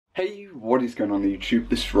Hey, what is going on YouTube?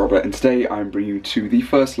 This is Robert and today I'm bringing you to the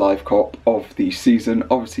first live cop of the season,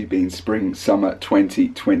 obviously being Spring/Summer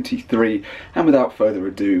 2023, and without further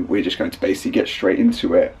ado we're just going to basically get straight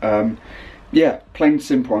into it. Yeah, plain and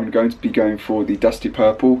simple, I'm going to be going for the Dusty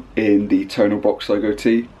Purple in the tonal box logo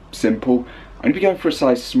tee, simple. I'm going to be going for a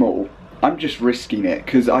size small. I'm just risking it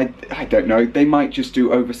because I don't know, they might just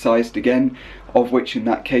do oversized again, of which in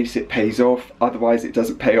that case it pays off, otherwise it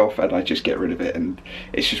doesn't pay off and I just get rid of it, and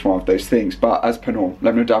it's just one of those things. But as per normal,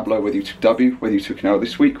 let me know down below whether you took W, whether you took an L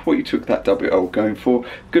this week, what you took that WL going for.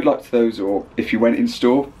 Good luck to those, or if you went in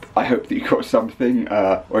store, I hope that you got something,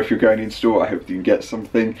 or if you're going in store, I hope that you can get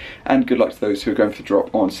something, and good luck to those who are going for the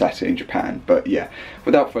drop on Saturday in Japan. But yeah,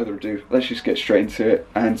 without further ado, let's just get straight into it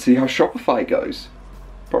and see how Shopify goes.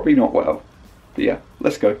 Probably not well, but yeah,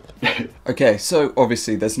 let's go. Okay, so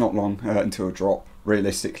obviously there's not long until a drop,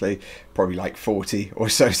 realistically, probably like 40 or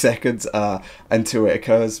so seconds until it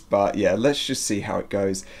occurs, but yeah, let's just see how it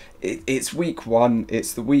goes. It's week one,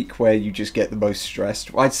 it's the week where you just get the most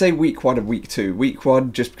stressed. I'd say week one and week two. Week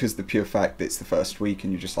one, just because of the pure fact that it's the first week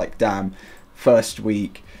and you're just like, damn, first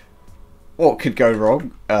week, what could go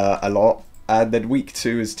wrong? A lot. And then week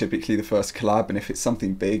two is typically the first collab, and if it's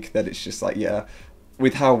something big, then it's just like, yeah,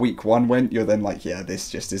 with how week one went, you're then like, yeah, this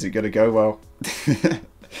just isn't going to go well.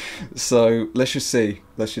 So let's just see.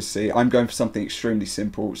 I'm going for something extremely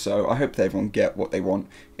simple, so I hope that everyone get what they want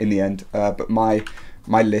in the end. But my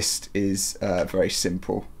list is very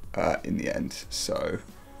simple in the end. So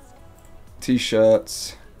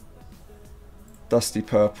t-shirts, Dusty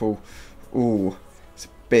Purple. Ooh, it's a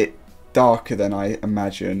bit darker than I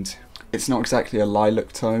imagined. It's not exactly a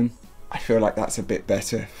lilac tone. I feel like that's a bit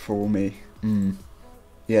better for me.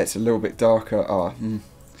 Yeah, it's a little bit darker.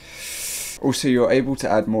 Also, you're able to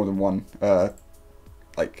add more than one,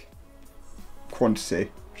 like,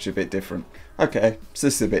 quantity, which is a bit different. Okay, so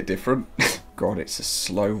this is a bit different. God, it's a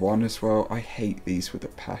slow one as well. I hate these with a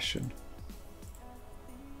passion.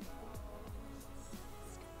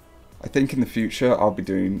 I think in the future I'll be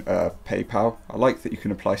doing PayPal. I like that you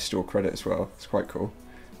can apply store credit as well. It's quite cool.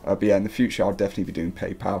 But yeah, in the future I'll definitely be doing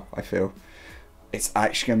PayPal, I feel. It's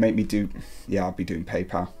actually going to make me do... Yeah, I'll be doing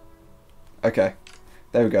PayPal. Okay,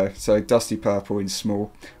 there we go. So Dusty Purple in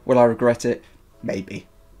small. Will I regret it? Maybe.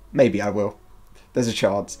 Maybe I will. There's a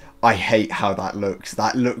chance. I hate how that looks.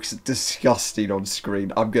 That looks disgusting on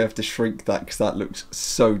screen. I'm going to have to shrink that because that looks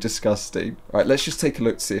so disgusting. Right, let's just take a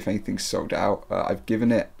look to see if anything's sold out. I've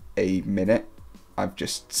given it a minute. I've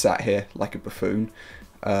just sat here like a buffoon.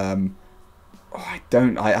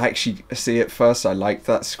 I actually see at first I like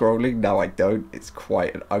that scrolling, now I don't. It's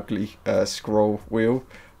quite an ugly scroll wheel.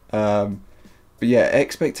 But yeah,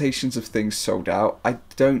 expectations of things sold out. I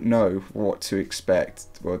don't know what to expect.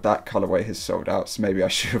 Well, that colourway has sold out, so maybe I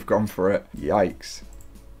should have gone for it. Yikes.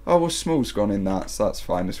 Oh, well, small's gone in that, so that's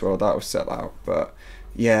fine as well. That will sell out. But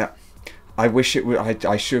yeah, I wish it would.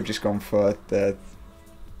 I should have just gone for the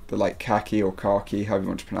like khaki or khaki, however you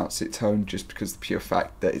want to pronounce it, tone, just because of the pure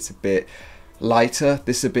fact that it's a bit lighter.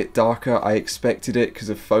 This is a bit darker. I expected it because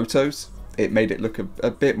of photos. It made it look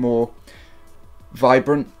a bit more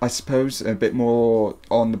vibrant, I suppose, and a bit more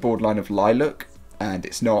on the borderline of lilac, and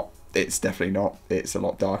it's not. It's definitely not. It's a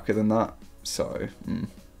lot darker than that. So,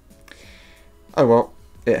 oh well,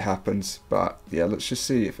 it happens. But yeah, let's just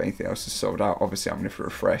see if anything else is sold out. Obviously, I'm going to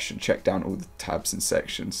refresh and check down all the tabs and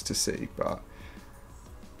sections to see, but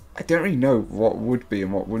I don't really know what would be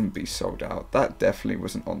and what wouldn't be sold out. That definitely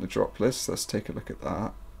wasn't on the drop list. Let's take a look at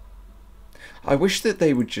that. I wish that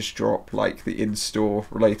they would just drop like the in-store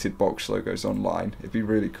related box logos online. It'd be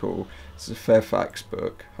really cool. It's a Fairfax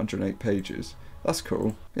book, 108 pages. That's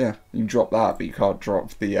cool. Yeah, you can drop that, but you can't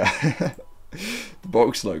drop the, the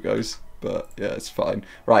box logos. But yeah, it's fine.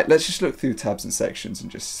 Right, let's just look through the tabs and sections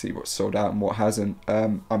and just see what's sold out and what hasn't.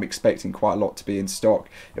 I'm expecting quite a lot to be in stock.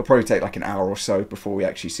 It'll probably take like an hour or so before we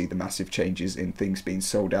actually see the massive changes in things being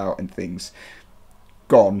sold out and things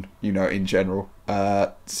gone, you know, in general.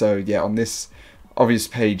 So yeah, on this obvious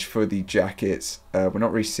page for the jackets, we're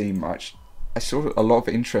not really seeing much. I saw a lot of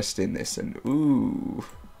interest in this, and ooh,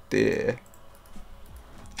 dear.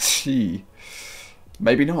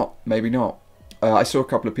 Maybe not, maybe not. I saw a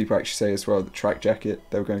couple of people actually say as well the track jacket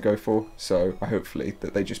they were going to go for, so I hopefully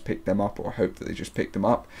that they just picked them up, or I hope that they just picked them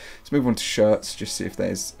up. Let's move on to shirts, just see if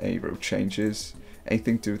there's any real changes.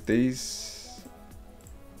 Anything to do with these?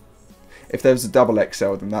 If there was a double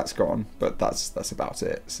XL, then that's gone, but that's about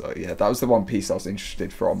it. So yeah, that was the one piece I was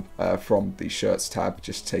interested from the shirts tab.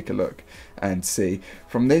 Just take a look and see.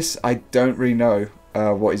 From this, I don't really know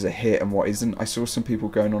what is a hit and what isn't. I saw some people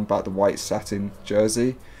going on about the white satin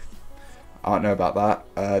jersey. I don't know about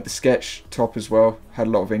that. The sketch top as well had a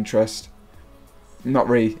lot of interest. Not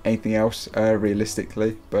really anything else,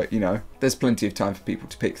 realistically, but you know, there's plenty of time for people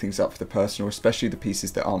to pick things up for the personal, especially the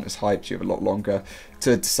pieces that aren't as hyped. You have a lot longer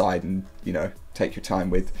to decide and, you know, take your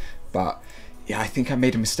time with. But yeah, I think I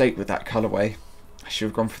made a mistake with that colorway. I should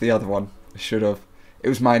have gone for the other one. I should have. It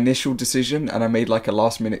was my initial decision, and I made like a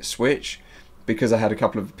last minute switch because I had a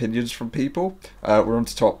couple of opinions from people. We're on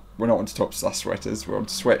to top. We're not on to top sweaters. We're on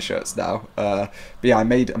to sweatshirts now. But yeah, I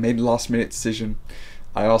made a last minute decision.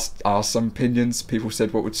 I asked some opinions. People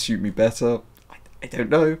said what would suit me better. I don't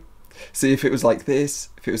know. See, if it was like this,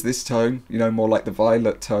 if it was this tone, you know, more like the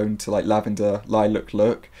violet tone to like lavender lilac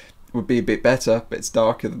look, would be a bit better, but it's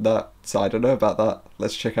darker than that, so I don't know about that.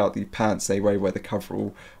 Let's check out the pants anyway, where the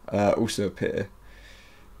coverall also appear.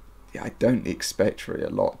 Yeah, I don't expect really a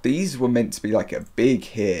lot. These were meant to be like a big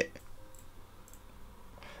hit.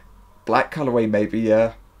 Black colourway maybe,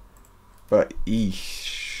 yeah, but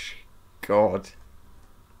eesh, God.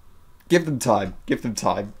 Give them time. Give them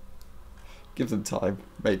time. Give them time.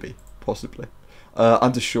 Maybe. Possibly.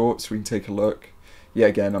 Under shorts, we can take a look. Yeah,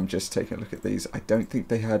 again, I'm just taking a look at these. I don't think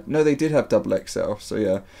they had... No, they did have double XL. So,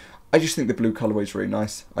 yeah. I just think the blue colourway is really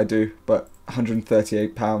nice. I do. But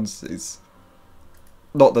 £138 is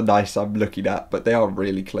not the nice I'm looking at. But they are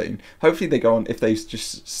really clean. Hopefully they go on... If they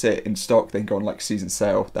just sit in stock, then go on like season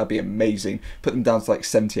sale. That'd be amazing. Put them down to like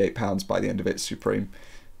 £78 by the end of it. Supreme.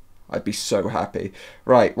 I'd be so happy.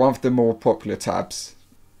 Right, one of the more popular tabs,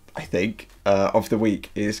 I think, of the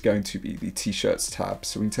week is going to be the t-shirts tab.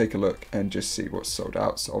 So we can take a look and just see what's sold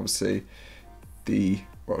out. So obviously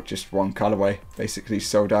well, just one colorway basically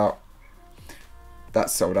sold out.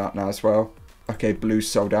 That's sold out now as well. Okay, blue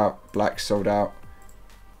sold out, black sold out,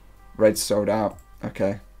 red sold out.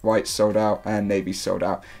 Okay, white sold out, and navy sold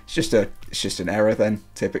out. It's just an error then,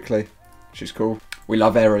 typically, which is cool. We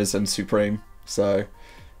love errors and Supreme, so...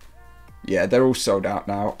 Yeah, they're all sold out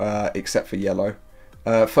now, except for yellow.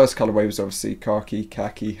 First colourway was obviously khaki,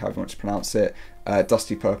 however you want to pronounce it.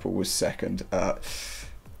 Dusty purple was second. I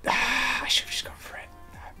should have just gone for it.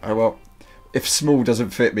 Oh well, if small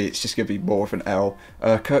doesn't fit me, it's just going to be more of an L.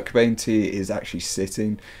 Kurt Cobain tee is actually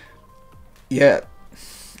sitting. Yeah,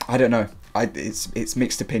 I don't know. It's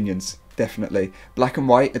mixed opinions, definitely. Black and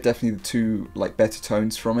white are definitely the two like better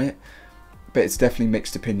tones from it. But it's definitely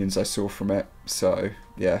mixed opinions I saw from it. So,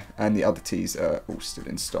 yeah. And the other tees are all still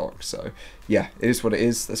in stock. So, yeah, it is what it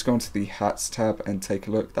is. Let's go on to the hats tab and take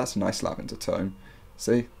a look. That's a nice lavender tone.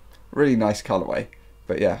 See? Really nice colourway.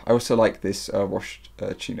 But, yeah, I also like this washed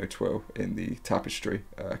chino twill in the tapestry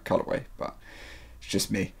colourway. But it's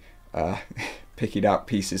just me picking out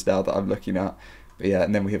pieces now that I'm looking at. But, yeah,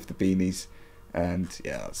 and then we have the beanies. And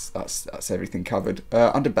yeah, that's everything covered.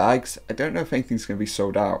 Under bags, I don't know if anything's going to be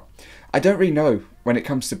sold out. I don't really know when it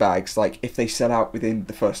comes to bags, like if they sell out within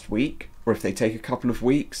the first week, or if they take a couple of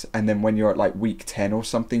weeks, and then when you're at like week 10 or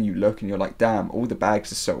something, you look and you're like, damn, all the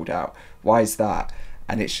bags are sold out. Why is that?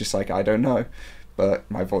 And it's just like, I don't know. But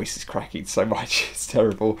my voice is cracking so much, it's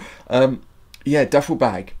terrible. Yeah, duffel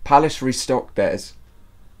bag. Palace restocked theirs.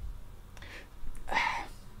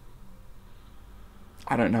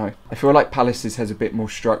 I don't know. I feel like Palace's has a bit more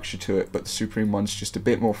structure to it, but the Supreme one's just a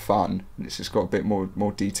bit more fun. And it's just got a bit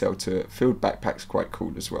more detail to it. Field backpack's quite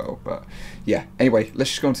cool as well. But yeah, anyway, let's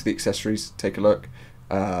just go on to the accessories, take a look.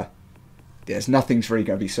 There's nothing's really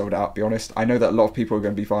going to be sold out, to be honest. I know that a lot of people are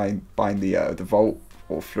going to be buying the Volt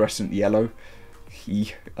or fluorescent yellow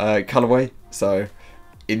colorway. So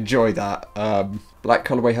enjoy that. Black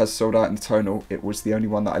colorway has sold out in the tonal. It was the only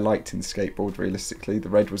one that I liked in the skateboard, realistically. The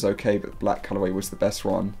red was okay, but the black colorway was the best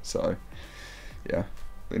one. So, yeah.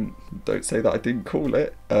 Don't say that I didn't call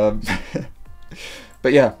it.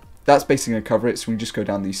 But yeah, that's basically going to cover it. So we can just go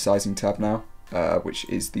down the sizing tab now, which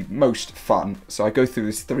is the most fun. So I go through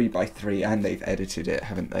this 3x3, and they've edited it,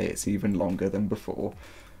 haven't they? It's even longer than before.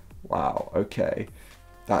 Wow, okay.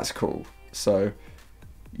 That's cool. So...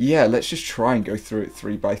 yeah, let's just try and go through it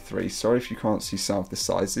 3x3. Sorry if you can't see some of the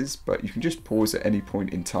sizes, but you can just pause at any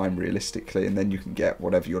point in time realistically, and then you can get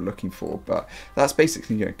whatever you're looking for. But that's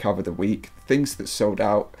basically going to cover the week. Things that sold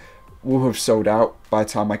out will have sold out by the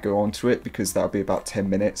time I go on to it, because that'll be about 10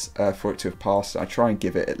 minutes for it to have passed. I try and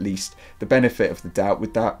give it at least the benefit of the doubt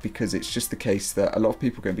with that, because it's just the case that a lot of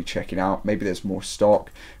people are going to be checking out. Maybe there's more stock,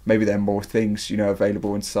 maybe there are more things, you know,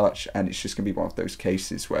 available and such, and it's just going to be one of those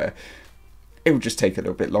cases where it will just take a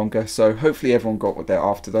little bit longer. So hopefully everyone got what they're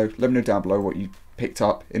after though. Let me know down below what you picked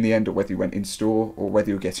up in the end, or whether you went in store, or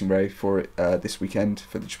whether you're getting ready for it this weekend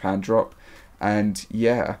for the Japan drop. And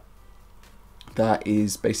yeah, that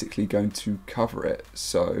is basically going to cover it.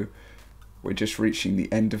 So we're just reaching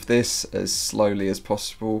the end of this as slowly as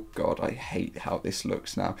possible. God, I hate how this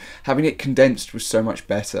looks now. Having it condensed was so much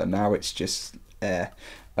better. Now it's just air.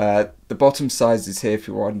 The bottom sizes here, if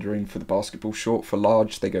you're wondering, for the basketball short. For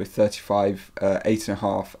large, they go 35,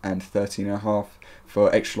 8.5 and 13.5.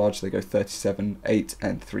 For extra large, they go 37, 8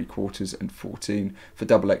 and 3/4 and 14. For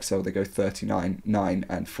double XL, they go 39, 9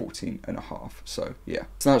 and 14.5. So yeah.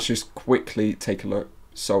 So let's just quickly take a look.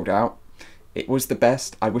 Sold out. It was the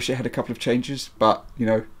best. I wish it had a couple of changes, but you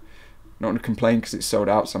know, not going to complain because it's sold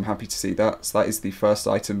out, so I'm happy to see that. So that is the first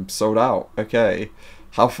item sold out. Okay,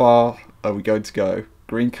 how far are we going to go?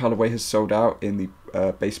 Green colorway has sold out in the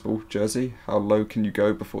baseball jersey. How low can you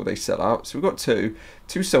go before they sell out? So we've got two.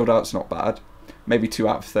 Two sold out's not bad. Maybe 2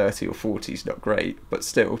 out of 30 or 40 is not great, but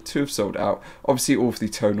still, 2 have sold out. Obviously, all of the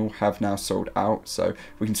tonal have now sold out, so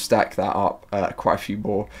we can stack that up. Quite a few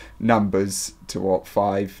more numbers to what,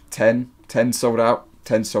 5, 10? 10 sold out,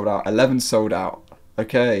 10 sold out, 11 sold out.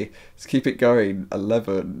 Okay, let's keep it going.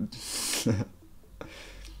 11.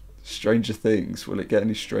 Stranger things. Will it get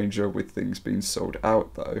any stranger with things being sold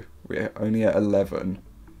out, though? We're only at 11.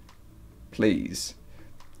 Please.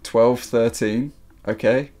 12, 13.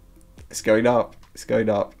 Okay. It's going up. It's going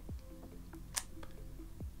up.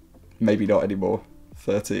 Maybe not anymore.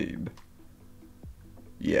 13.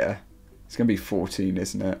 Yeah. It's going to be 14,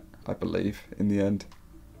 isn't it? I believe, in the end.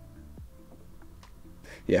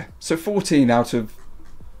 Yeah. So 14 out of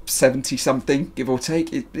 70 something, give or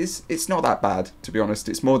take. It's not that bad, to be honest.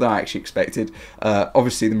 It's more than I actually expected.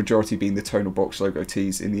 Obviously, the majority being the tonal box logo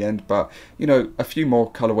tees in the end. But, you know, a few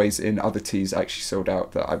more colorways in other tees actually sold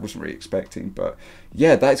out that I wasn't really expecting. But,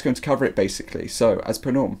 yeah, that is going to cover it, basically. So, as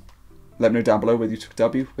per norm, let me know down below whether you took a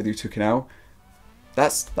W, whether you took an L.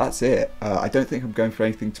 That's it. I don't think I'm going for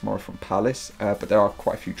anything tomorrow from Palace. But there are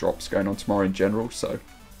quite a few drops going on tomorrow in general. So,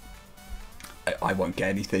 I won't get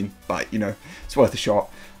anything. But, you know, it's worth a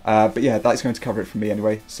shot. But yeah, that's going to cover it for me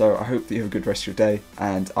anyway. So I hope that you have a good rest of your day,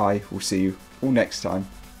 and I will see you all next time.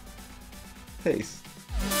 Peace.